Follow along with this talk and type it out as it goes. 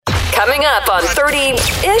Coming up on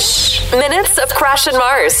 30-ish minutes of Crash and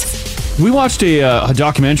Mars. We watched a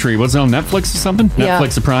documentary. Was it on Netflix or something? Yeah.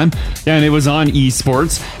 Netflix or Prime. Yeah, and it was on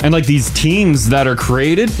esports and like these teams that are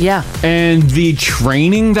created. Yeah. And the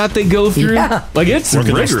training that they go through. Yeah. Like it's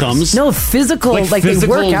Working those rigorous. thumbs. No, physical, like they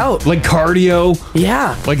work out. Like cardio.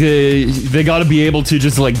 Yeah. Like they got to be able to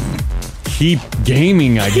just like keep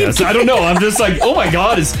gaming, I guess. I don't know. I'm just like, oh my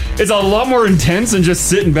God, it's a lot more intense than just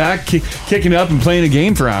sitting back, kicking up and playing a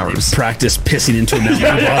game for hours. Practice pissing into a mountain.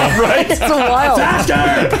 Yeah, right? It's a while. Faster!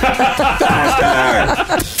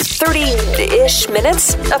 Faster! 30-ish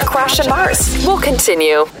minutes of Crash and Mars. We'll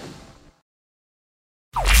continue.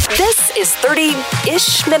 This is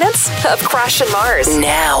 30-ish minutes of Crash and Mars.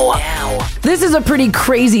 Now. This is a pretty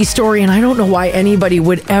crazy story, and I don't know why anybody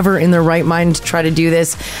would ever in their right mind try to do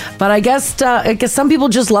this. But I guess some people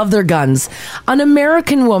just love their guns. An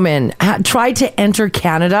American woman tried to enter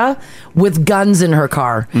Canada with guns in her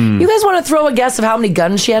car. You guys want to throw a guess of how many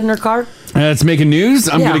guns she had in her car? It's making news.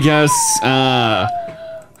 I'm Yeah. going to guess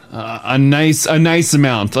a nice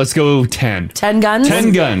amount. Let's go 10. 10 guns?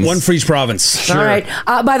 10 guns. One for each province. Sure. All right.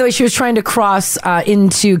 By the way, she was trying to cross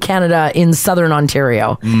into Canada in southern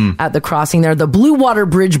Ontario at the crossing there, the Blue Water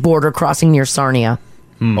Bridge border crossing near Sarnia.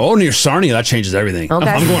 Oh, near Sarnia, that changes everything. Okay.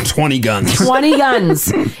 I'm going 20 guns. 20 guns.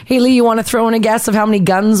 Haley, you want to throw in a guess of how many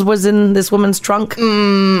guns was in this woman's trunk?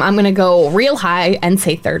 I'm going to go real high and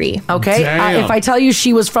say 30. Okay. Damn. If I tell you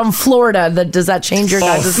she was from Florida, does that change your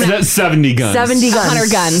guys'? That's 70 guns. 70 guns.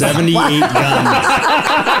 100 guns. 78 guns.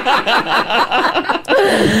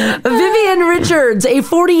 Vivian Richards, a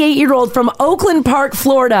 48-year-old from Oakland Park,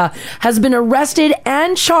 Florida, has been arrested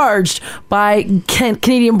and charged by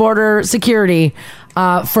Canadian Border Security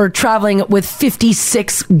for traveling with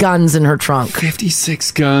 56 guns in her trunk.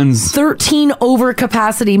 56 guns. 13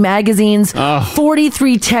 overcapacity magazines,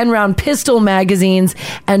 43 10-round pistol magazines,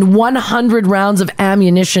 and 100 rounds of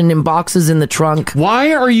ammunition in boxes in the trunk.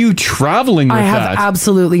 Why are you traveling with I have that?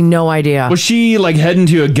 absolutely no idea. Was she like heading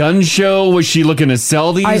to a gun show? Was she looking to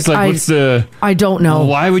sell these? What's the... I don't know.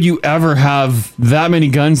 Why would you ever have that many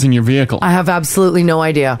guns in your vehicle? I have absolutely no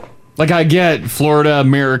idea. Like, I get Florida,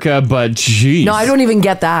 America, but geez. No, I don't even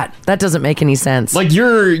get that. That doesn't make any sense. Like,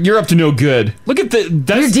 you're up to no good. Look at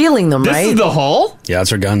You're dealing them, this right? This is the haul? Yeah, that's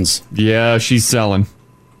her guns. Yeah, she's selling.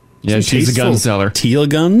 Yeah, Some she's a gun tasteful seller. Teal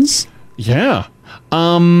guns? Yeah.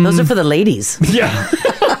 Those are for the ladies. Yeah.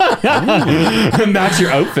 Match your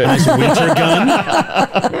outfit. Nice winter gun.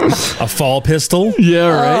 A fall pistol.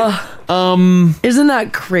 Yeah, right. Isn't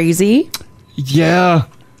that crazy? Yeah.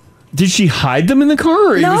 Did she hide them in the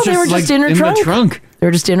car? Or it No, was they were just like, in her trunk. the trunk. They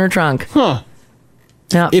were just in her trunk. Huh.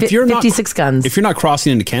 Now, If you're 56 guns. If you're not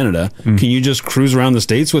crossing into Canada, can you just cruise around the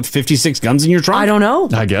States with 56 guns in your trunk? I don't know.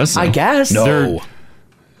 I guess so. I guess. No.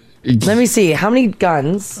 Let me see. How many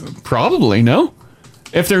guns? Probably, no?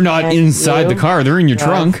 If they're not inside the car, they're in your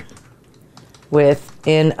trunk.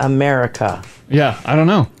 Within America. Yeah, I don't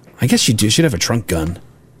know. I guess you should have a trunk gun.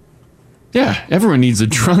 Yeah, everyone needs a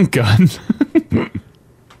trunk gun.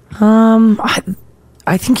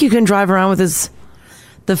 I think you can drive around with this.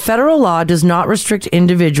 The federal law does not restrict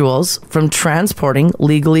individuals from transporting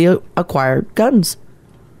legally acquired guns.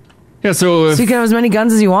 Yeah, so So you can have as many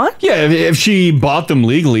guns as you want? yeah, if she bought them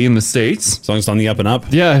legally in the States. As long as it's on the up and up.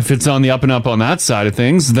 Yeah, if it's on the up and up on that side of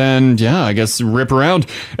things, then yeah, I guess rip around.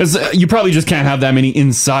 You probably just can't have that many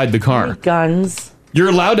inside the car. Guns You're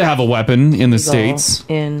allowed to have a weapon in the States,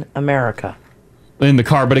 in America. in the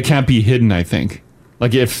car, but it can't be hidden, I think.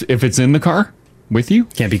 Like if it's in the car with you,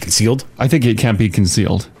 Can't be concealed. I think it can't be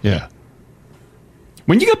concealed. Yeah.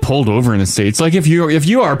 When you get pulled over in the States, like if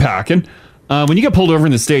you are packing, when you get pulled over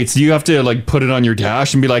in the States, do you have to like put it on your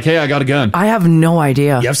dash and be like, hey, I got a gun? I have no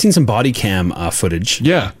idea. Yeah, I've seen some body cam footage.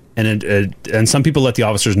 Yeah. And some people let the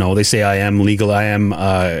officers know. They say, I'm legally Carrying.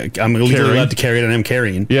 allowed to carry it, and I'm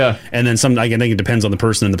carrying. Yeah. And then I think it depends on the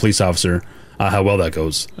person and the police officer how well that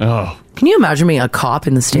goes. Oh. Can you imagine being a cop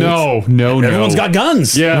in the States? No. Everyone's got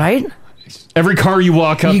guns. Yeah. Right? Every car you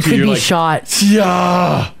walk up You to, could you're be like, shot.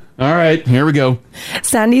 yeah. All right, here we go.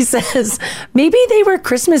 Sandy says, maybe they were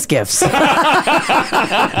Christmas gifts.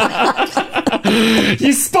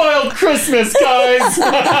 You spoiled Christmas, guys.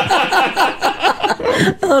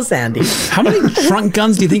 Oh, Sandy. How many trunk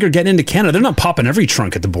guns do you think are getting into Canada? They're not popping every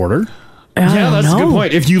trunk at the border. Yeah, that's a good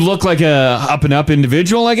point. If you look like a up and up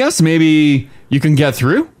individual, I guess maybe you can get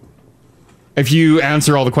through. If you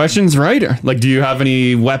answer all the questions right, or, like, do you have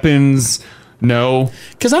any weapons? No,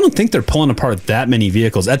 because I don't think they're pulling apart that many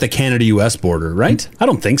vehicles at the Canada-U.S. border, right? I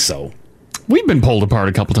don't think so. We've been pulled apart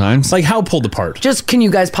a couple times. Like how pulled apart? Just can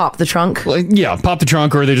you guys pop the trunk? Like, yeah, pop the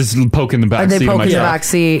trunk, or they just poke in the back Or they seat of poke my in the truck. back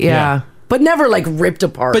seat, yeah. but never like ripped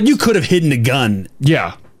apart. But you could have hidden a gun.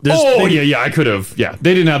 Yeah. There's yeah, I could have. Yeah,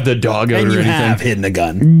 they didn't have the dog out And or you anything. have hidden a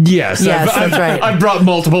gun. Yes, Yes, that's right. I brought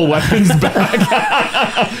multiple weapons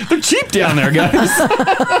back. They're cheap down there, guys.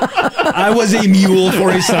 I was a mule for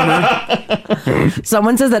a summer.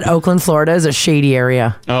 Someone says that Oakland, Florida is a shady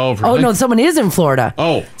area. Oh, really? Oh, no, someone is in Florida.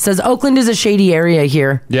 Oh. Says Oakland is a shady area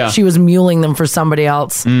here. Yeah. She was muling them for somebody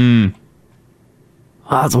else. Oh,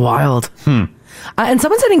 that's wild. And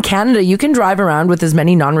someone said in Canada, you can drive around with as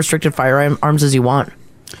many non-restricted firearms as you want.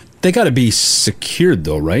 They got to be secured,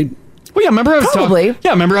 though, right? Well, yeah, remember I was Probably.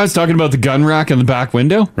 remember I was talking about the gun rack in the back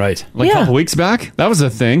window? Right. Like a couple weeks back? That was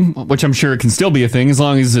a thing, which I'm sure it can still be a thing as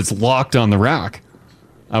long as it's locked on the rack,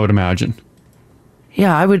 I would imagine.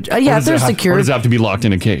 Yeah, I would. Or Yeah, does they're it have- Or secured. does it have to be locked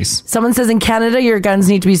in a case? Someone says in Canada, your guns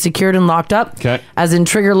need to be secured and locked up. Okay. As in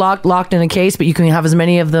trigger locked in a case, but you can have as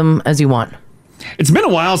many of them as you want. It's been a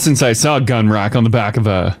while since I saw a gun rack on the back of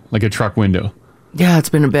a truck window. Yeah, it's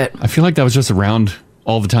been a bit. I feel like that was just around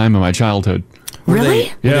all the time in my childhood.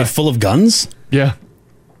 Really? Were they full of guns? Yeah.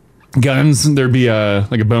 Guns. There'd be a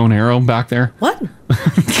bow and arrow back there. What?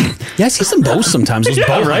 Yeah, I see some bows sometimes. Those Yeah,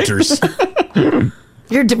 bow right? hunters.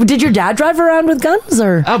 Did your dad drive around with guns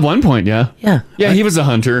or? At one point, yeah. Yeah. Yeah, he was a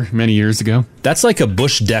hunter many years ago. That's like a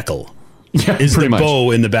bush decal. Yeah, Is pretty the much. bow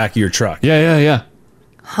in the back of your truck? Yeah.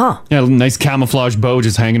 Huh. Yeah, nice camouflage bow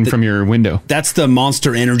just hanging from your window. That's the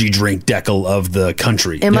Monster Energy drink decal of the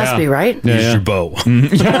country. It must be, right? Yeah, Here's yeah. your bow.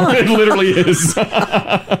 Yeah, it literally is.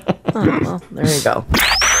 Well, there you go.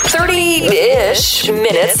 30-ish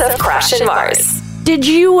minutes of Crash and Mars. Did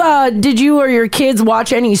you or your kids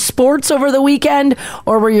watch any sports over the weekend,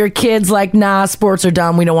 or were your kids like, nah, sports are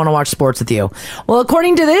dumb, we don't want to watch sports with you? Well,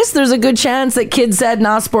 according to this, there's a good chance that kids said,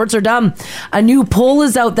 nah, sports are dumb. A new poll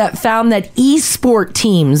is out that found that esport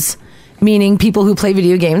teams, meaning people who play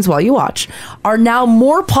video games while you watch, are now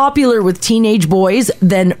more popular with teenage boys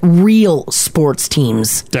than real sports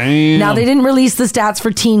teams. Damn. Now, they didn't release the stats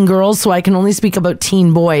for teen girls, so I can only speak about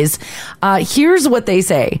teen boys. Here's what they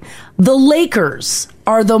say. The Lakers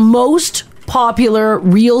are the most popular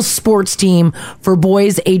real sports team for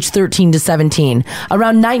boys aged 13 to 17.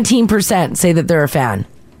 Around 19% say that they're a fan.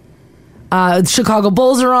 Chicago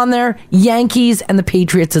Bulls are on there, Yankees, and the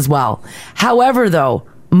Patriots as well. However, though,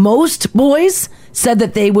 most boys said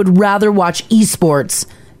that they would rather watch esports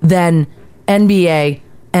than NBA,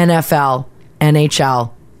 NFL,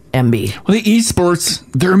 NHL, MB. Well, the esports,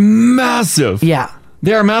 they're massive. Yeah.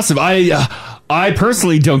 They are massive. I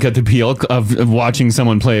personally don't get the appeal of watching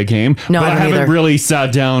someone play a game. No, but I I don't haven't either. really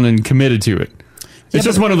sat down and committed to it. It's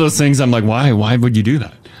just one of those things I'm like, why? Why would you do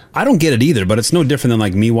that? I don't get it either, but it's no different than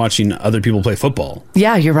like me watching other people play football.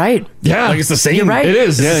 Yeah, you're right. Yeah. Like it's the same. You're right. It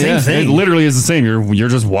is. It's Yeah, the same yeah. thing. It literally is the same. You're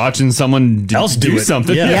just watching someone Else do it.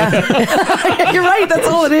 something. Yeah. Yeah. You're right. That's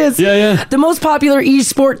all it is. Yeah. The most popular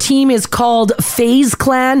esport team is called FaZe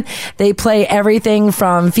Clan. They play everything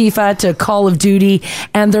from FIFA to Call of Duty,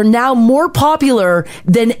 and they're now more popular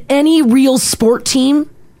than any real sport team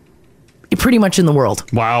pretty much in the world.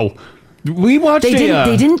 Wow. We watched They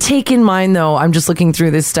didn't take in mind, though, I'm just looking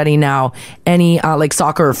through this study now, any like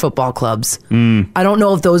soccer or football clubs. I don't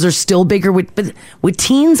know if those are still bigger with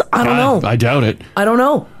teens. I don't know. I doubt it. I don't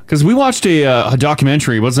know. Because we watched a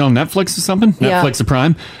documentary. Was it on Netflix or something? Yeah. Netflix or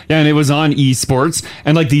Prime. Yeah, and it was on esports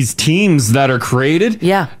and like these teams that are created.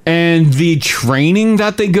 Yeah. And the training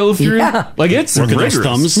that they go through. Yeah. Like it's Working those rigorous.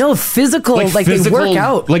 thumbs. No, physical, like they work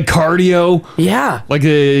out. Like cardio. Yeah. Like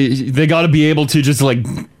they got to be able to just like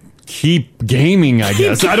keep gaming, I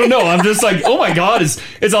guess. I don't know. I'm just like, oh my God, it's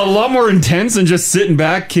a lot more intense than just sitting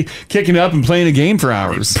back, kicking up and playing a game for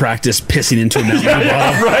hours. Practice pissing into a mountain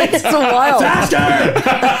bottle. Right? It's so wild.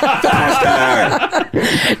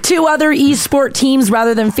 Two other esport teams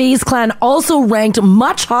rather than FaZe Clan also ranked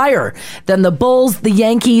much higher than the Bulls, the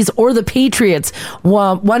Yankees, or the Patriots.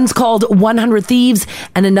 One's called 100 Thieves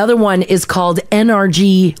and another one is called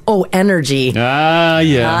NRG. Oh, Energy. Ah,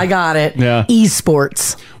 yeah. I got it. Yeah.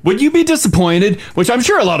 Esports. Would you be disappointed, which I'm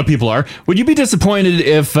sure a lot of people are, would you be disappointed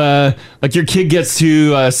if like your kid gets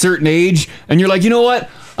to a certain age and you're like, you know what?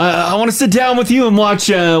 I want to sit down with you and watch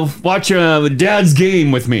dad's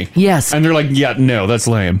game with me. Yes. And they're like, yeah, no, that's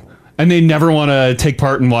lame. And they never want to take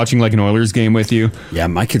part in watching like an Oilers game with you. Yeah,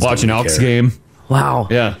 my kids Watch an don't Elks care. game. Wow.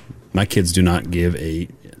 Yeah. My kids do not give a.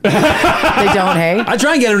 They don't, hey? I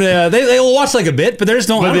try and get them to. They'll watch like a bit, but they just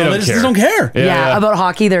don't. But I don't know, they just don't care. Yeah, about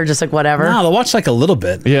hockey, they're just like, whatever. No, they'll watch like a little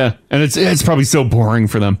bit. Yeah. And it's probably so boring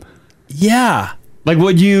for them. Yeah. Like,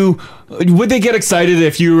 would they get excited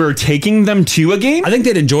if you were taking them to a game? I think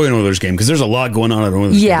they'd enjoy an Oilers game because there's a lot going on at an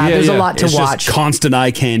Oilers game. Yeah, there's a lot to It's watch. just constant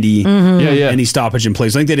eye candy. Any stoppage in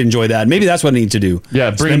place. I think they'd enjoy that. Maybe that's what I need to do.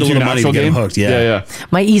 Yeah, bring Spend them a to little an money actual to get them game. hooked. Yeah.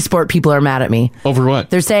 My esport people are mad at me. Over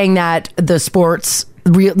what? They're saying that the sports,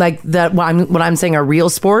 real like that. What I'm saying are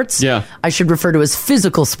real sports. Yeah. I should refer to as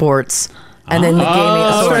physical sports, and then the gaming.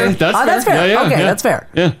 Oh, sorry. okay. That's That's fair. fair. Yeah, okay, yeah. that's fair.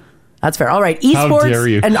 Yeah. That's fair. All right, How esports. dare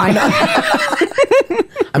you. And I know.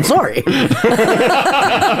 I'm sorry.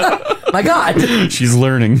 My God. She's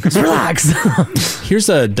learning. Just relax. Here's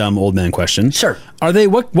a dumb old man question. Sure. Are they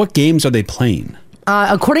what games are they playing?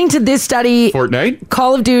 According to this study, Fortnite,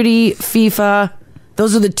 Call of Duty, FIFA.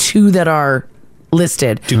 Those are the two that are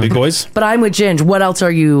listed. Two big boys. But I'm with Ginge. What else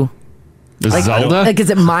are you? Zelda? Like, is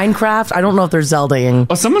it Minecraft? I don't know if they're Zeldaing.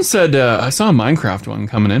 Oh, someone said I saw a Minecraft one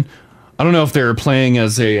coming in. I don't know if they're playing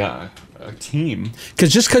as a team.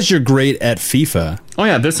 Because you're great at FIFA. Oh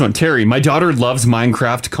yeah, this one, Terry. My daughter loves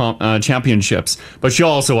Minecraft championships, but she'll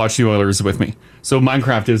also watch the Oilers with me. So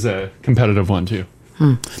Minecraft is a competitive one too.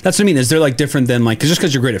 That's what I mean. Is there like different than like just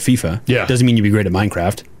because you're great at FIFA? Yeah. Doesn't mean you'd be great at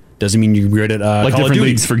Minecraft. Doesn't mean you're great at Like Call of different Duty.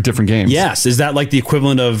 leagues for different games. Yes. Is that like the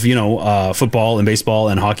equivalent of football and baseball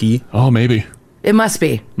and hockey? Oh, maybe. It must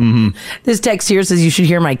be. Mm-hmm. This text here says you should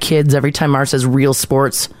hear my kids every time Mars says real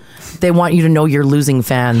sports. They want you to know you're losing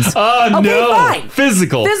fans. No. Fine.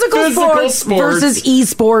 Physical sports versus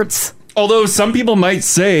esports. Although some people might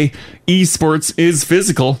say esports is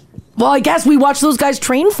physical. Well, I guess we watch those guys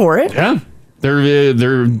train for it. Yeah.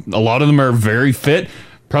 They're a lot of them are very fit,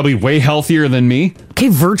 probably way healthier than me. Okay,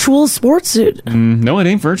 virtual sports? No, it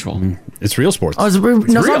ain't virtual. It's real sports. Oh, it's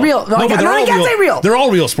not real. No, but I can't say real. They're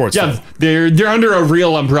all real sports. Yeah, though. they're under a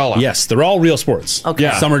real umbrella. Yes, they're all real sports. Okay.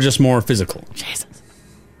 Yeah. Some are just more physical. Jesus.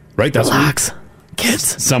 Right? That's Relax.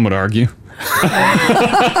 Kids. Some would argue.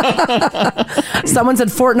 Someone said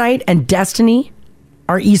Fortnite and Destiny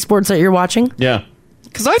are esports that you're watching. Yeah.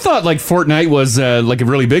 Because I thought like Fortnite was like a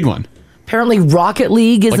really big one. Apparently Rocket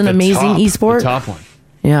League is Like an the amazing top- esport. The top one.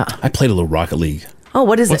 Yeah. I played a little Rocket League. Oh,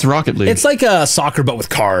 what is What's it? Rocket League? It's like a soccer but with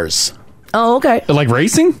cars. Oh, okay. like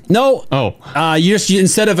racing? No. Oh. You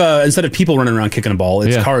instead of people running around kicking a ball,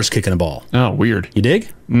 it's Yeah. cars kicking a ball. Oh, weird. You dig?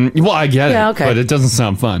 Well, I get Yeah, it. okay. But it doesn't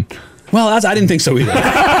sound fun. Well, I didn't think so either.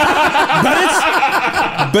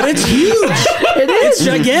 but it's huge. It is. It's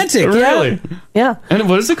gigantic. Really? Yeah. And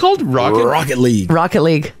what is it called? Rocket League. Rocket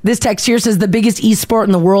League. This text here says the biggest esport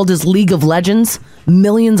in the world is League of Legends.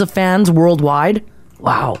 Millions of fans worldwide.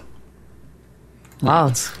 Wow. Wow.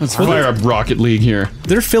 Let's fire up Rocket League here.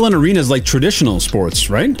 They're filling arenas like traditional sports,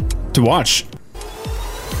 right? To watch.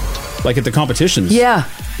 Like at the competitions. Yeah.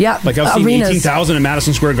 Yeah. Like I've seen Arenas. 18,000 in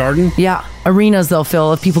Madison Square Garden. Yeah. Arenas they'll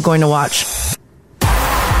fill of people going to watch.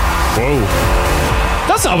 Whoa.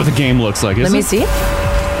 That's not what the game looks like, is Let it? me see.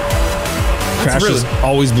 Crash really- is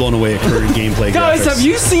always blown away at current gameplay. Guys, graphics. have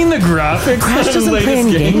you seen the graphics Crash of the doesn't play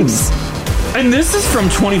latest any games. And this is from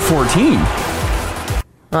 2014.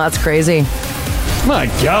 Oh, that's crazy. My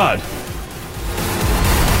God.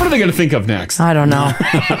 What are they going to think of next? I don't know.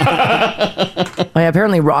 Oh, yeah,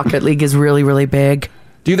 apparently Rocket League is really, really big.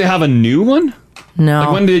 Do they have a new one? No.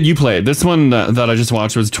 Like when did you play it? This one that I just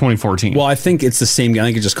watched was 2014. Well, I think it's the same game. I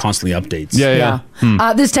think it just constantly updates. Yeah.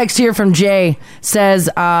 This text here from Jay says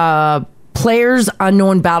players,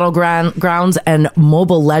 unknown battlegrounds, and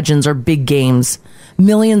Mobile Legends are big games.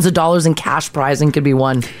 Millions of dollars in cash prizing could be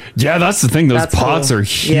won. Yeah, that's the thing. Those That's pots cool. are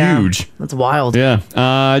huge. Yeah, that's wild.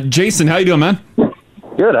 Yeah. Jason, how you doing, man?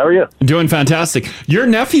 Good. How are you? Doing fantastic. Your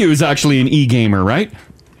nephew is actually an e-gamer, right?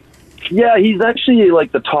 Yeah, he's actually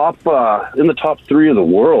like the top in the top 3 of the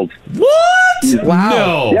world. What? Wow.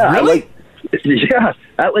 No. Yeah, Really?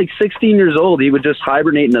 At like 16 years old, he would just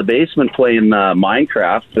hibernate in the basement playing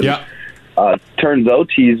Minecraft. And, Yeah. turns out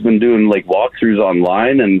he's been doing like walkthroughs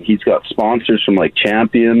online, and he's got sponsors from like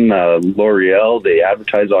Champion, L'Oreal. They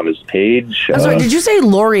advertise on his page. I'm sorry, did you say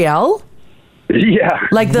L'Oreal? Yeah,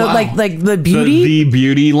 Like the Wow. like the beauty? The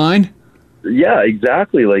beauty line? yeah,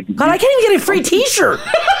 exactly. Like, God, I can't even get a free T-shirt.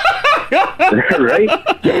 right?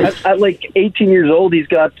 At like 18 years old, he's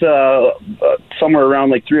got somewhere around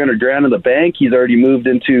like $300,000 in the bank. He's already moved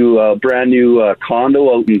into a brand new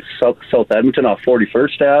condo out in South Edmonton off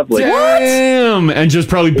 41st Ave. Like, Damn. And just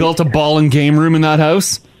probably built a ball and game room in that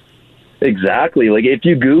house? exactly. Like if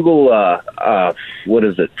you Google, what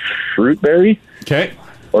is it, Fruitberry Okay.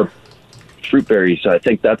 or Fruitberry? So I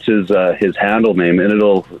think that's his handle name, and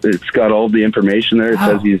it's got all the information there. It Wow.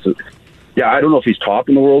 says he's. Yeah, I don't know if he's top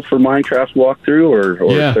in the world for Minecraft walkthrough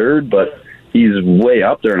or Yeah. third, but he's way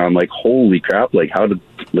up there, and I'm like, holy crap! Like, how did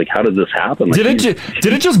like, how did this happen? Like, Did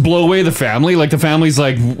it just blow away the family? Like the family's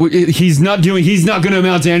like, he's not going to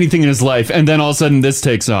amount to anything in his life, and then all of a sudden this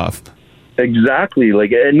takes off. Exactly.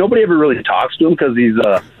 Like, and nobody ever really talks to him because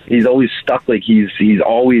he's always stuck. Like he's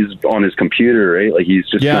always on his computer, right? Like he's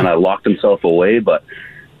just kind of locked himself away. But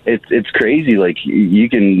it's crazy. Like you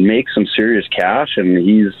can make some serious cash, and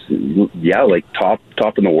he's like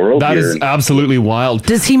top in the world. That is absolutely wild.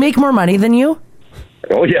 Does he make more money than you?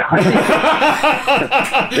 Oh yeah!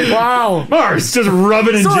 Wow, Mars just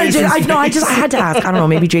rubbing in Sorry, Jason's I had to ask. I don't know.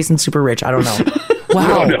 Maybe Jason's super rich. I don't know.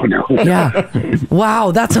 Wow. No. Yeah.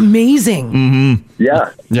 Wow, that's amazing. Mm-hmm.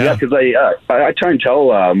 Yeah. Because I try and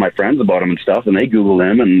tell my friends about him and stuff, and they Google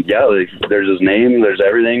him, and there's his name, there's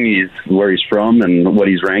everything, where he's from, and what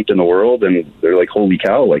he's ranked in the world, and they're like, holy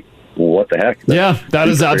cow, like, what the heck? That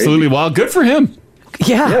is absolutely wild. Good for him.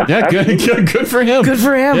 Yeah, good for him. Good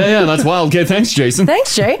for him. Yeah, that's wild. Okay, thanks, Jason.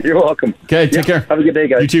 Thanks, Jay. You're welcome. Okay, take care. Have a good day,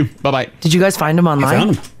 guys. You too. Bye-bye. Did you guys find him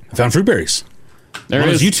online? I found Fruitberries. There on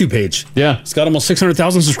it his is. YouTube page. Yeah. It's got almost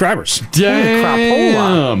 600,000 subscribers.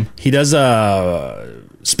 Damn. He does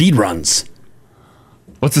speed runs.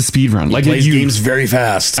 What's a speed run? He Like plays games very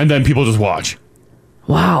fast. And then people just watch.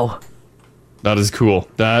 Wow. That is cool.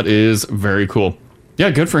 That is very cool.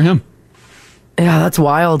 Yeah, good for him. Yeah, that's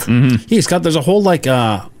wild. Mm-hmm. Yeah, Scott, there's a whole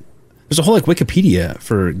Wikipedia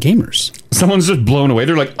for gamers. Someone's just blown away.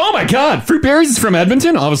 They're like, oh my God, Fruitberries is from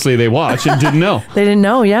Edmonton? Obviously, they watch and didn't know. They didn't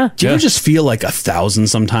know, yeah. Do you ever just feel like 1,000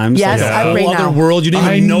 sometimes? Yes, like a right whole now. other world you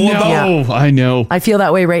didn't even know about? I know. I feel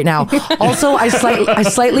that way right now. Also, I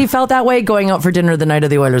slightly felt that way going out for dinner the night of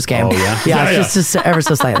the Oilers game. Oh, yeah? Yeah, just ever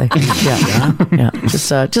so slightly. Yeah.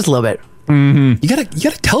 Just a little bit. Mm-hmm. You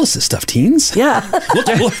gotta tell us this stuff, teens. Yeah.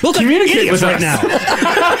 We'll communicate with right us now.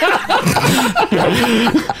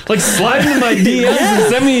 Like slide into my DMs and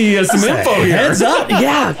send me some info here. Heads up.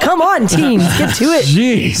 Yeah, come on, teens, get to it.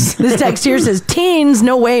 Jeez. This text here says, teens,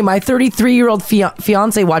 no way. My 33-year-old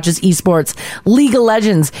fiance watches esports, League of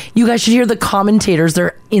Legends. You guys should hear the commentators.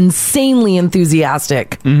 They're insanely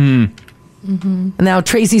enthusiastic. Mm-hmm. Mm-hmm. And now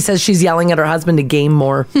Tracy says she's yelling at her husband to game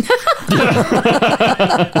more.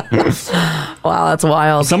 Wow, that's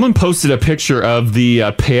wild. Someone posted a picture of the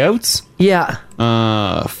payouts. Yeah.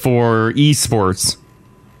 For esports.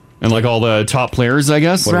 And like all the top players, I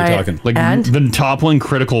guess. What are we talking? Like And? the top one,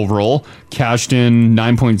 Critical Role, cashed in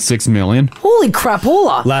 $9.6 million. Holy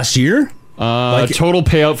crapola. Last year? Total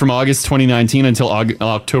payout from August 2019 until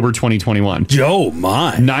October 2021. Joe,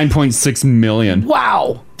 my. $9.6 million.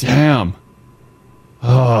 Wow. Damn.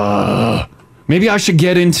 Maybe I should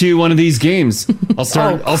get into one of these games. I'll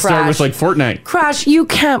start Crash. with like Fortnite. Crash, you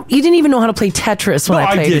didn't even know how to play Tetris when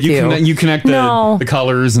I played with you. You connect the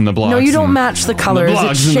colors and the blocks. No, you don't and match the colors. the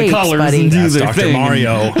blocks It's and shapes, the colors buddy. and do That's their Dr. thing.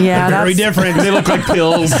 Mario. Yeah, They're very that's- different. They look like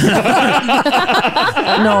pills. No,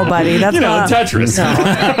 buddy, that's not Tetris. No.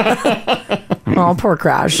 Oh, poor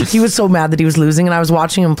Crash. He was so mad that he was losing, and I was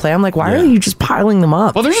watching him play. I'm like, why are you just piling them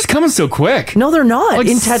up? Well, they're just coming so quick. No, they're not Like,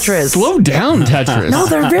 in Tetris. Slow down, Tetris. No,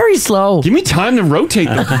 they're very slow. Give me time to rotate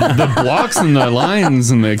the blocks and the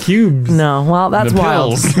lines and the cubes. No, well, that's the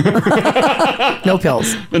wild. pills. No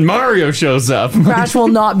pills. And Mario shows up. Crash will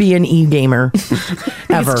not be an e-gamer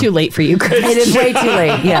ever. It's too late for you, Chris. It is way too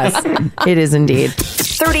late. Yes, it is indeed.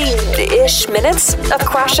 30-ish minutes of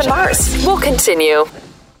Crash and Mars. We'll continue.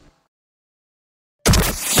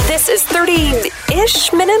 This is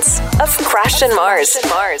 30-ish minutes of Crash and Mars.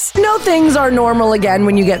 No, things are normal again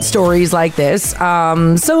when you get stories like this.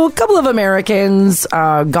 So a couple of Americans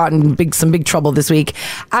got in some big trouble this week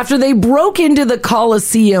after they broke into the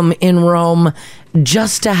Colosseum in Rome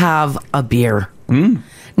just to have a beer.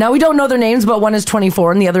 Now, we don't know their names, but one is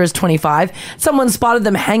 24 and the other is 25. Someone spotted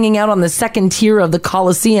them hanging out on the second tier of the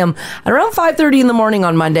Colosseum at around 5:30 in the morning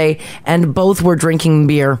on Monday, and both were drinking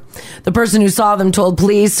beer. The person who saw them told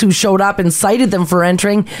police, who showed up and cited them for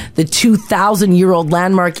entering the 2,000-year-old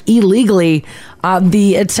landmark illegally.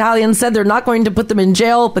 The Italians said they're not going to put them in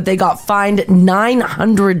jail, but they got fined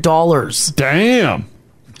 $900. Damn.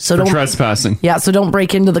 So For don't trespassing. Yeah, so don't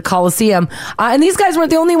break into the Colosseum. And these guys weren't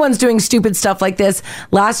the only ones doing stupid stuff like this.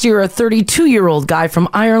 Last year, a 32-year-old guy from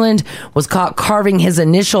Ireland was caught carving his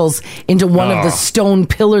initials into one of the stone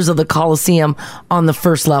pillars of the Colosseum on the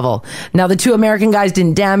first level. Now, the two American guys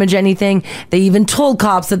didn't damage anything. They even told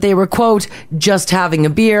cops that they were, quote, just having a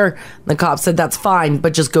beer. The cops said, that's fine,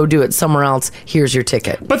 but just go do it somewhere else. Here's your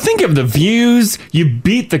ticket. But think of the views. You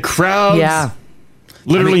beat the crowds. Yeah.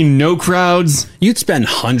 Literally no crowds. You'd spend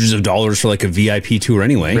hundreds of dollars for like a VIP tour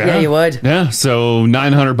anyway. Yeah, you would. Yeah, so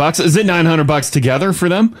 $900. Is it $900 together for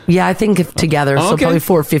them? Yeah, I think if together, so Okay. probably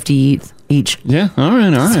 $450 each. Yeah, all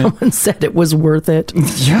right. Someone said it was worth it.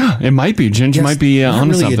 Yeah, it might be. Ginger might be not on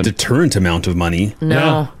really something. a deterrent amount of money. No.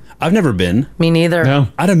 Yeah. I've never been. Me neither. No.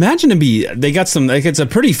 I'd imagine they got some, like, it's a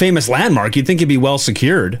pretty famous landmark. You'd think it'd be well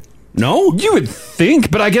secured. No? You would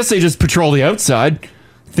think, but I guess they just patrol the outside,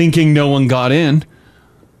 thinking no one got in.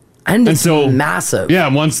 And it's so massive. Yeah,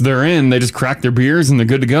 once they're in, they just crack their beers and they're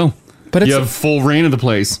good to go. But you have full reign of the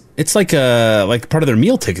place. It's like part of their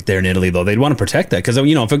meal ticket there in Italy, though. They'd want to protect that because,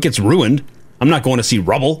 you know, if it gets ruined, I'm not going to see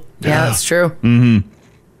rubble. Yeah, that's true. Mm-hmm.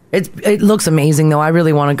 It looks amazing, though. I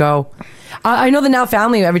really want to go. I know the Now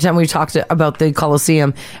family, every time we've talked about the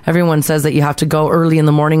Colosseum, everyone says that you have to go early in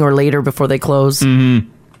the morning or later before they close.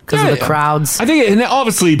 Because of the crowds. I think, and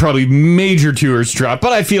obviously, probably major tourist trap,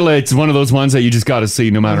 but I feel it's one of those ones that you just got to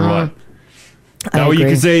see no matter what. That way you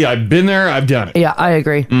can say, I've been there, I've done it. Yeah, I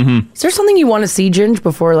agree. Is there something you want to see, Ginge,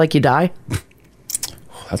 before like you die?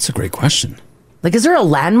 That's a great question. Like, is there a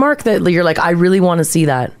landmark that you're like, I really want to see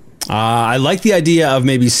that? I like the idea of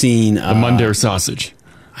maybe seeing the Mundair sausage.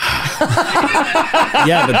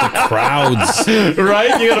 Yeah, but the crowds,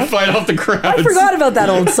 right? You gotta fight off the crowds. I forgot about that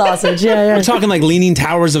old sausage. Yeah. We're talking like Leaning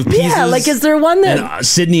Towers of Pisa. Yeah, like, is there one that and,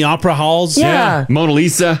 Sydney Opera Halls? Yeah. Mona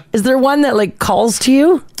Lisa. Is there one that like calls to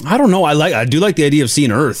you? I don't know. I do like the idea of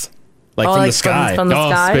seeing Earth, like from the sky. From the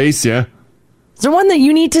sky? Space. Yeah. Is there one that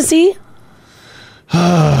you need to see?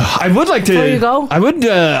 I would like to. Before you go?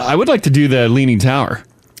 I would like to do the Leaning Tower.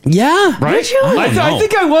 Yeah, right. Would you? I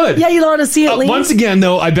think I would. Yeah, you want to see it. Lean? Once again,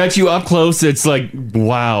 though, I bet you up close, it's like,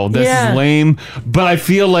 wow, this is lame. But I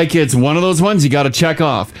feel like it's one of those ones you got to check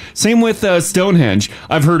off. Same with Stonehenge.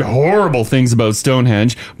 I've heard horrible things about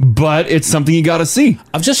Stonehenge, but it's something you got to see.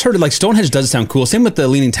 I've just heard it. Like Stonehenge does sound cool. Same with the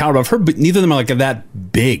Leaning Tower. But I've heard neither of them are like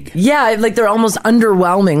that big. Yeah, like they're almost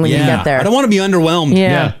underwhelming when you get there. I don't want to be underwhelmed.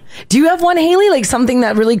 Yeah. Do you have one, Haley? Like something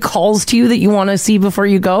that really calls to you that you want to see before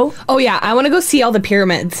you go? Oh yeah, I want to go see all the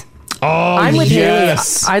pyramids. Oh, I'm with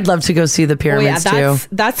yes. Haley. I'd love to go see the pyramids too.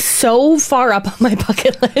 That's so far up on my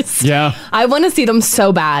bucket list. Yeah. I want to see them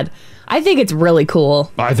so bad. I think it's really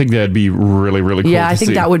cool. I think that'd be really, really cool. Yeah, I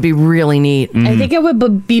think that would be really neat. I think I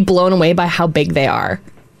would be blown away by how big they are.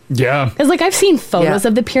 Yeah. Because like I've seen photos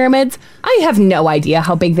of the pyramids. I have no idea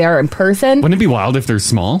how big they are in person. Wouldn't it be wild if they're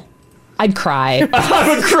small? I'd cry. I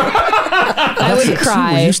would cry. I would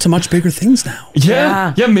cry. We're used to much bigger things now.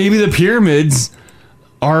 Yeah. Maybe the pyramids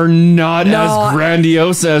are not as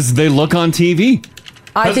grandiose as they look on TV.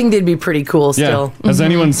 I think they'd be pretty cool still. Has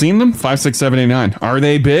anyone seen them? 5, 6, 7, 8, 9. Are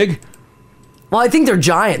they big? Well, I think they're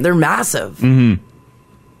giant. They're massive. Or I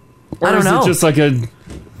don't know. Is it just like a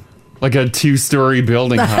 2-story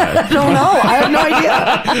building high? I don't know. I have no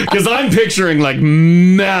idea. Because I'm picturing like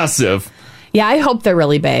massive. Yeah, I hope they're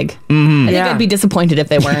really big. I think I'd be disappointed if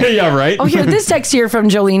they weren't. Yeah, right? Oh, here, this text here from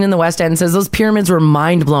Jolene in the West End says those pyramids were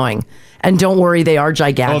mind-blowing. And don't worry, they are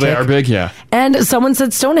gigantic. Oh, they are big, yeah. And someone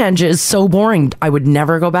said Stonehenge is so boring. I would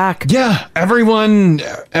never go back. Yeah, everyone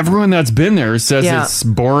that's been there says it's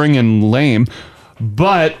boring and lame,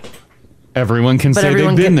 but everyone can say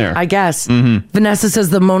they've been there. I guess. Vanessa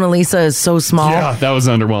says the Mona Lisa is so small. Yeah, that was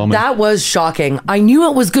underwhelming. That was shocking. I knew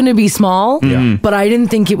it was going to be small, but I didn't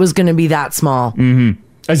think it was going to be that small.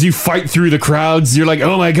 As you fight through the crowds, you're like,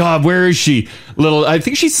 oh my God, where is she? I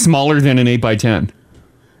think she's smaller than an 8x10.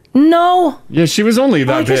 No. Yeah, she was only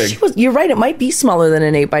that big. You're right. It might be smaller than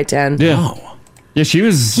an 8x10. Yeah. Oh. Yeah, she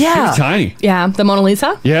was tiny. Yeah, the Mona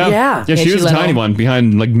Lisa? Yeah, she was a tiny one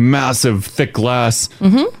behind like massive, thick glass.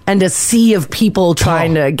 And a sea of people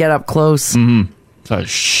trying to get up close. So I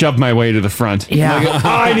shoved my way to the front. Yeah. Like,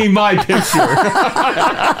 I need my picture.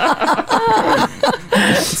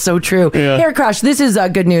 So true. Yeah. Hair Crush, this is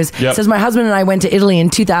good news. Yep. It says, my husband and I went to Italy in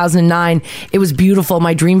 2009. It was beautiful.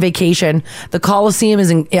 My dream vacation. The Colosseum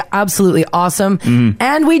is absolutely awesome.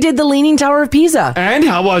 And we did the Leaning Tower of Pisa. And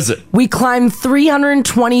how was it? We climbed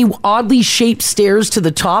 320 oddly shaped stairs to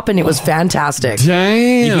the top, and it was fantastic.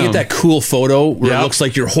 Damn. You can get that cool photo where it looks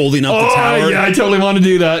like you're holding up the tower. Yeah, I totally want to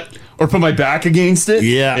do that. Or put my back against it.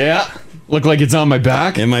 Yeah. Look like it's on my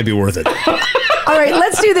back. It might be worth it. All right,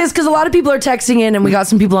 let's do this because a lot of people are texting in and we got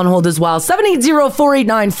some people on hold as well.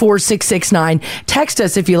 780-489-4669. Text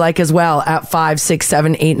us if you like as well at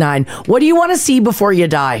 56789. What do you want to see before you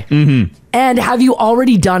die? And have you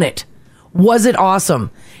already done it? Was it awesome?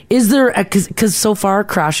 Is there, because so far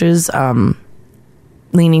Crashes,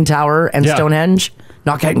 Leaning Tower and Stonehenge,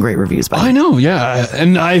 not getting great reviews by I know, yeah.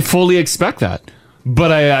 And I fully expect that.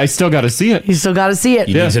 But I still got to see it. You still got to see it.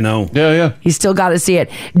 You need to know. Yeah. You still got to see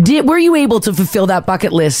it. Were you able to fulfill that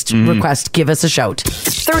bucket list request? Give us a shout.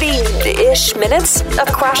 30-ish minutes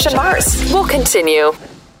of Crash and Mars. We'll continue.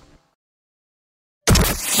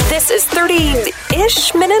 This is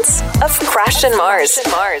 30-ish minutes of Crash and Mars.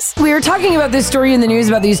 We were talking about this story in the news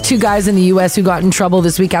about these two guys in the U.S. who got in trouble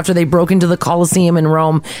this week after they broke into the Colosseum in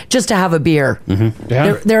Rome just to have a beer.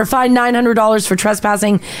 Yeah. They were fined $900 for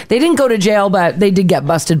trespassing. They didn't go to jail, but they did get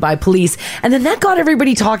busted by police. And then that got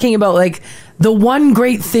everybody talking about like the one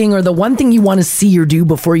great thing or the one thing you want to see or do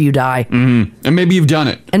before you die. And maybe you've done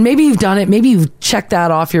it. And maybe you've done it. Maybe you've checked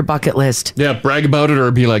that off your bucket list. Yeah, brag about it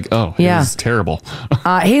or be like, oh, it Yeah. was terrible.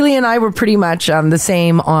 Haley and I were pretty much the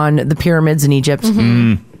same on the pyramids in Egypt.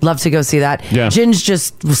 Love to go see that. Yeah. Gin's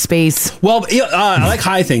just space. Well, yeah, I like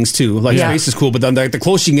high things too. Like Yeah. space is cool, but then the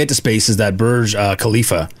closest you can get to space is that Burj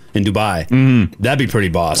Khalifa in Dubai. That'd be pretty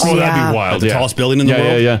boss. Oh, Yeah. that'd be wild. Like the yeah. tallest building in the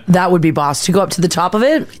world. Yeah. That would be boss to go up to the top of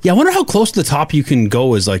it. Yeah, I wonder how close to the top you can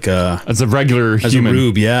go as like a As a regular human.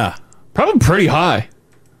 rube. Yeah. Probably pretty high.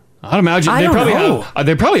 I'd imagine I they don't probably know. have.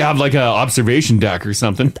 They probably have like a observation deck or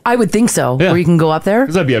something. I would think so. Yeah. Where you can go up there.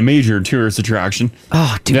 'Cause that'd be a major tourist attraction.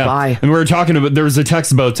 Oh, Dubai. And we were talking about, there was a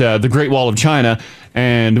text about the Great Wall of China.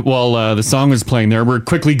 And while the song was playing there, we're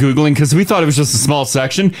quickly Googling because we thought it was just a small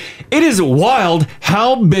section. It is wild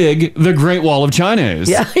how big the Great Wall of China is.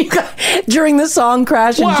 Yeah, during the song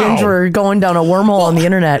Crash and Wow. Ginge were going down a wormhole on the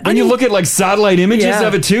internet. When you look at like satellite images Yeah.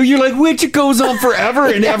 of it too, you're like, which it goes on forever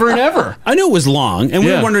and ever and ever. I knew it was long, and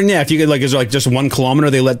we Yeah. were wondering, if you could like, is there like just 1 kilometer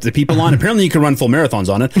they let the people on? Apparently, you can run full marathons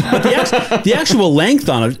on it. But the actual length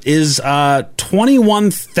on it is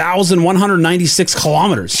 21,196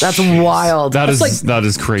 kilometers. That's wild. That That's is like that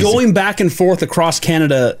is crazy. going back and forth across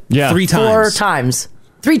Canada 3 times. 4 times.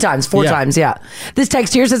 3 times, 4 Yeah. times, yeah. This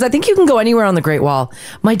text here says, I think you can go anywhere on the Great Wall.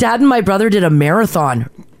 My dad and my brother did a marathon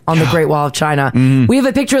on the Great Wall of China. We have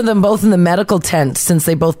a picture of them both in the medical tent since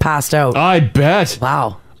they both passed out. I bet.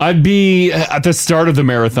 Wow. I'd be at the start of the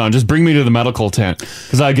marathon. Just bring me to the medical tent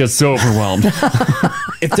because I get so overwhelmed.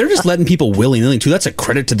 If they're just letting people willy-nilly too, that's a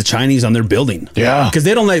credit to the Chinese on their building. Yeah. Because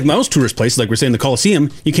they don't like most tourist places, like we're saying the Colosseum,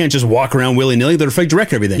 you can't just walk around willy-nilly. They're afraid to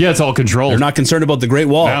wreck everything. Yeah, it's all controlled. They're not concerned about the Great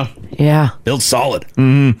Wall. Yeah. Yeah. Built solid.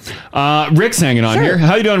 Rick's hanging on here.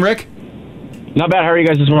 How you doing, Rick? Not bad. How are you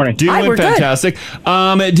guys this morning? Doing we're good. fantastic.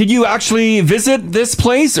 Did you actually visit this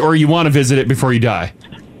place, or you want to visit it before you die?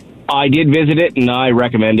 I did visit it, and I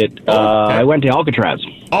recommend it. I went to Alcatraz.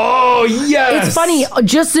 Oh yes, It's funny.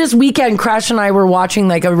 Just this weekend, Crash and I were watching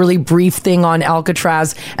like a really brief thing on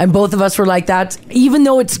Alcatraz, and both of us were like, "That even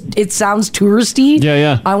though it sounds touristy,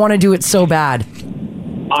 Yeah. I want to do it so bad."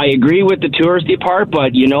 I agree with the touristy part,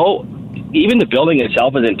 but even the building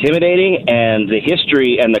itself is intimidating, and the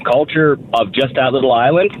history and the culture of just that little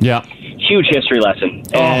island, Yeah. huge history lesson.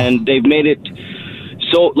 And they've made it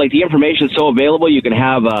so, like, the information's so available. You can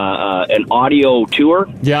have an audio tour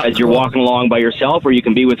as you're walking along by yourself, or you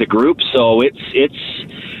can be with a group. So it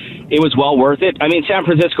was well worth it. I mean, San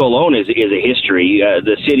Francisco alone is a history.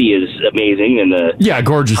 The city is amazing, and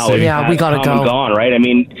gorgeous city. Yeah, we gotta come and go. gone, right? I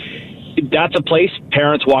mean, that's a place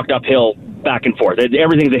parents walked uphill back and forth.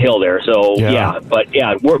 Everything's a hill there, so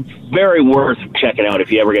we're very worth checking out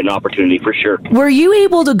if you ever get an opportunity, for sure. Were you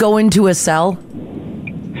able to go into a cell?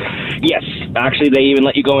 Yes, actually, they even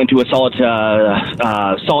let you go into a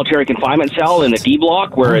solitary confinement cell in the D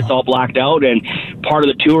block where it's all blacked out, and part of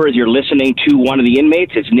the tour is you're listening to one of the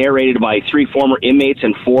inmates. It's narrated by 3 former inmates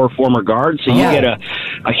and 4 former guards, so you get a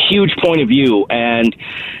huge point of view, and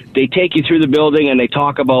they take you through the building and they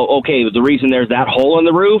talk about, okay, the reason there's that hole in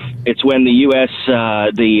the roof, it's when the U.S.,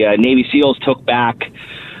 the Navy SEALs took back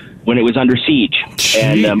when it was under siege.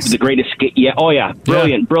 Jeez. And the great escape. Yeah,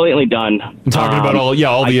 brilliantly done. Talking about all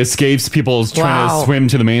the escapes, people trying to swim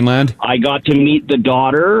to the mainland. I got to meet the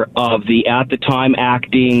daughter of the at the time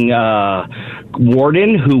acting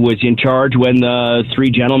warden who was in charge when the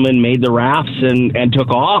 3 gentlemen made the rafts and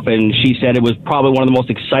took off, and she said it was probably one of the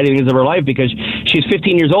most exciting things of her life because she's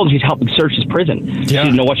 15 years old and she's helping search this prison. She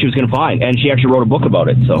didn't know what she was going to find, and she actually wrote a book about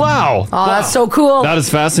it. So Wow. Oh, that's so cool. That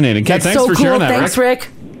is fascinating. Okay, That's thanks so for cool. sharing that, Thanks, Rick.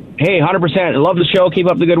 Hey, 100%. Love the show. Keep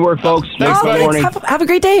up the good work, folks. Thanks, Oh, buddy. thanks. Have a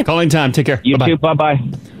great day. Calling time. Take care. You Bye-bye. too. Bye-bye.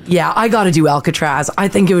 Yeah, I got to do Alcatraz. I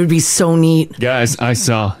think it would be so neat. Guys, I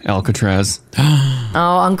saw Alcatraz. Oh,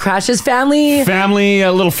 on Crash's family.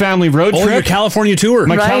 A little family road trip. Your California tour.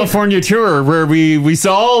 My California tour where we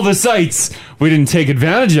saw all the sights. We didn't take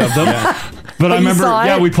advantage of them. But I you remember,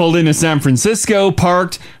 saw it? we pulled into San Francisco,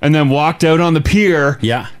 parked, and then walked out on the pier.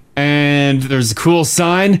 Yeah. And there's a cool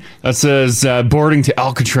sign that says boarding to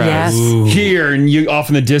Alcatraz. Yes. Ooh. Here, and off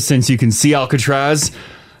in the distance, you can see Alcatraz.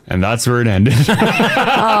 And that's where it ended.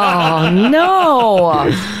 Oh,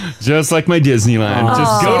 no. Just like my Disneyland.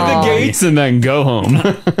 Just go to the gates and then go home.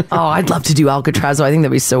 Oh, I'd love to do Alcatraz. I think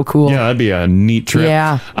that'd be so cool. Yeah, that'd be a neat trip.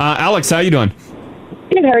 Yeah. Alex, how you doing?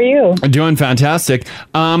 Good. How are you? Doing fantastic.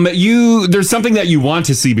 There's something that you want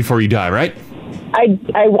to see before you die, right?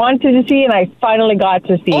 I wanted to see, and I finally got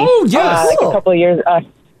to see. Oh, yes. Like a couple of years,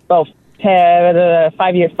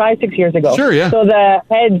 6 years ago. Sure, yeah. So the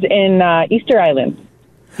heads in Easter Island.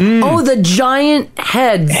 Oh, the giant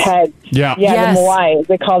heads. Heads. Yeah. Yeah, Yes. the Moai.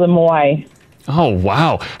 They call them Moai. Oh,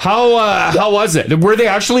 wow. How was it? Were they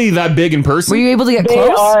actually that big in person? Were you able to get They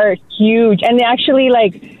close? are huge, and they actually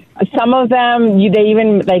some of them. They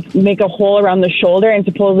even make a hole around the shoulder, and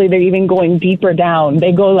supposedly they're even going deeper down.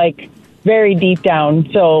 They go very deep down.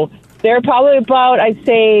 So they're probably about, I'd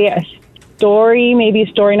say, maybe a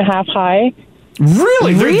story and a half high.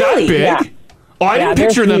 Really? They're that big? Yeah. Oh, I didn't they're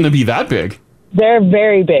picture them to huge. be that big. They're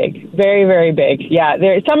very big, very, very big. Yeah,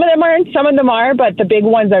 some of them aren't, some of them are, but the big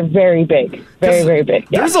ones are very big, very, very big.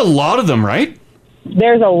 Yeah. There's a lot of them, right?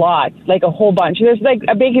 There's a lot, like a whole bunch. There's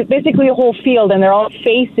basically a whole field, and they're all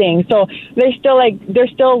facing. So they're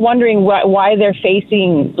still wondering why they're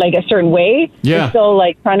facing a certain way. Yeah. They're still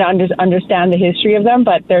trying to understand the history of them,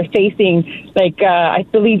 but they're facing I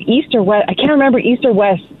believe east or west. I can't remember east or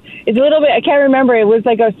west. It's a little bit. I can't remember. It was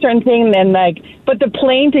a certain thing, and but the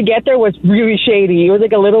plane to get there was really shady. It was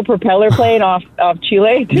a little propeller plane off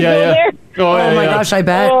Chile to go there. Oh my gosh, I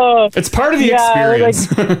bet. It's part of the I was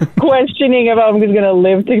experience. questioning if I was going to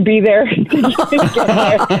live to be there. To get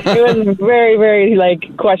there. It was very, very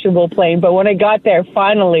questionable plane. But when I got there,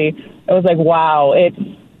 finally, it was wow, it's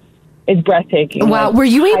breathtaking. Wow, were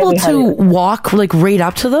you able to walk right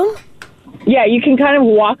up to them? Yeah, you can kind of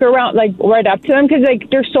walk around right up to them because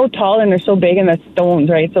they're so tall and they're so big and the stones,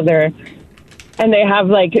 right? So they have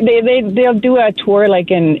they'll do a tour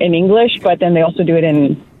in English, but then they also do it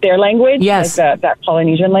in their language, yes, that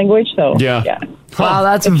Polynesian language. So yeah. Wow,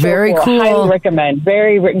 that's It's so very cool. Highly recommend.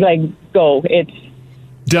 Go. It's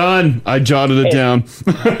Done. I jotted it down.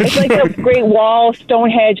 it's like a Great Wall,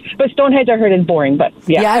 Stonehenge, but Stonehenge I heard is boring. But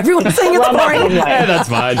yeah, everyone's saying it's Around that boring. same line. Yeah, that's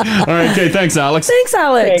fine. All right. Okay. Thanks, Alex. Thanks,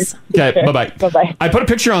 Alex. Okay. Bye-bye. Bye-bye. I put a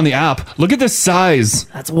picture on the app. Look at the size.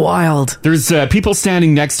 That's wild. There's people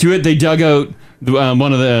standing next to it. They dug out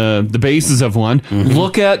one of the bases of one.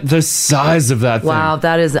 Look at the size of that thing. Wow,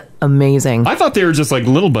 that is amazing. I thought they were just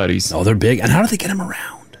little buddies. Oh, they're big. And how do they get them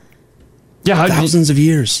around? Yeah, thousands of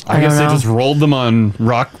years. I guess they just rolled them on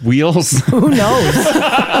rock wheels. Who knows?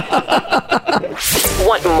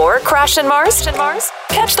 Want more Crash and Mars?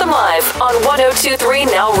 Catch them live on 102.3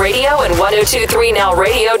 Now Radio and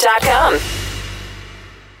 102.3nowradio.com.